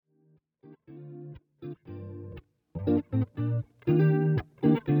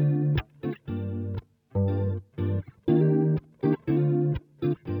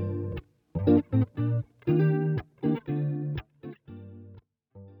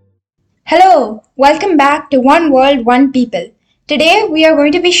Hello, welcome back to One World, One People. Today we are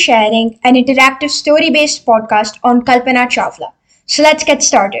going to be sharing an interactive story based podcast on Kalpana Chawla. So let's get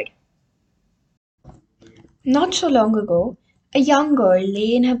started. Not so long ago, a young girl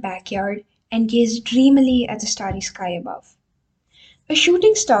lay in her backyard and gazed dreamily at the starry sky above. A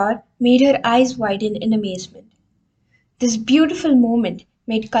shooting star made her eyes widen in amazement. This beautiful moment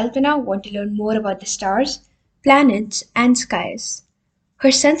made Kalpana want to learn more about the stars, planets, and skies. Her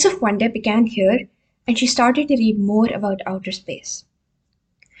sense of wonder began here, and she started to read more about outer space.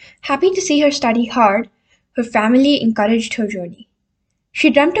 Happy to see her study hard, her family encouraged her journey. She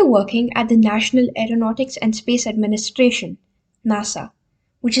dreamt of working at the National Aeronautics and Space Administration, NASA,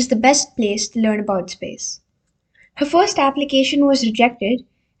 which is the best place to learn about space. Her first application was rejected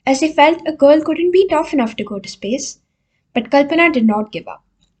as they felt a girl couldn't be tough enough to go to space, but Kalpana did not give up.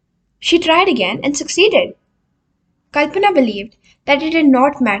 She tried again and succeeded. Kalpana believed that it did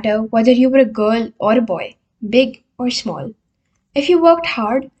not matter whether you were a girl or a boy, big or small. If you worked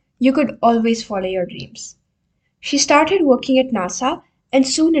hard, you could always follow your dreams. She started working at NASA, and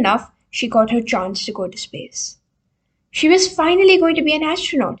soon enough, she got her chance to go to space. She was finally going to be an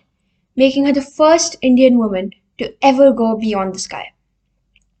astronaut, making her the first Indian woman to ever go beyond the sky.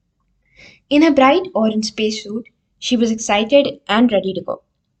 In her bright orange spacesuit, she was excited and ready to go.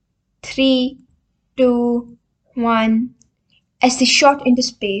 Three, two, one. As they shot into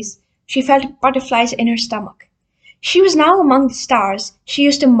space, she felt butterflies in her stomach. She was now among the stars she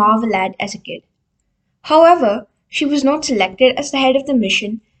used to marvel at as a kid. However, she was not selected as the head of the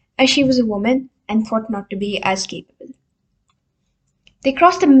mission as she was a woman and thought not to be as capable. They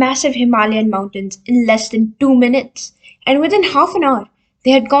crossed the massive Himalayan mountains in less than 2 minutes, and within half an hour,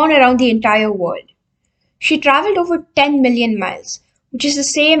 they had gone around the entire world. She traveled over 10 million miles, which is the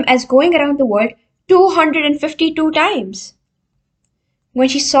same as going around the world 252 times. When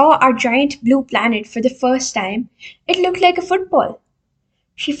she saw our giant blue planet for the first time, it looked like a football.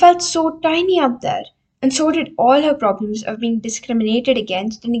 She felt so tiny up there, and so did all her problems of being discriminated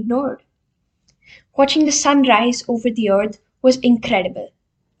against and ignored. Watching the sun rise over the earth was incredible.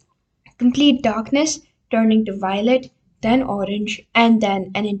 Complete darkness turning to violet, then orange, and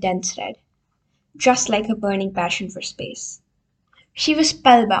then an intense red, just like her burning passion for space. She was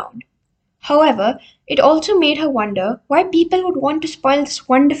spellbound. However, it also made her wonder why people would want to spoil this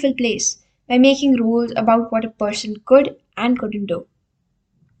wonderful place by making rules about what a person could and couldn't do.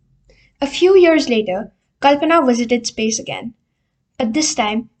 A few years later, Kalpana visited space again, but this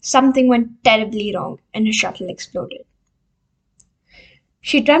time something went terribly wrong and her shuttle exploded.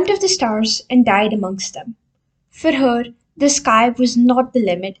 She dreamt of the stars and died amongst them. For her, the sky was not the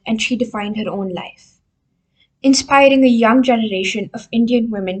limit and she defined her own life. Inspiring a young generation of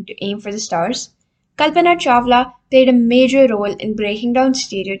Indian women to aim for the stars, Kalpana Chawla played a major role in breaking down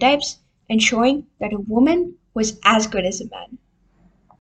stereotypes and showing that a woman was as good as a man.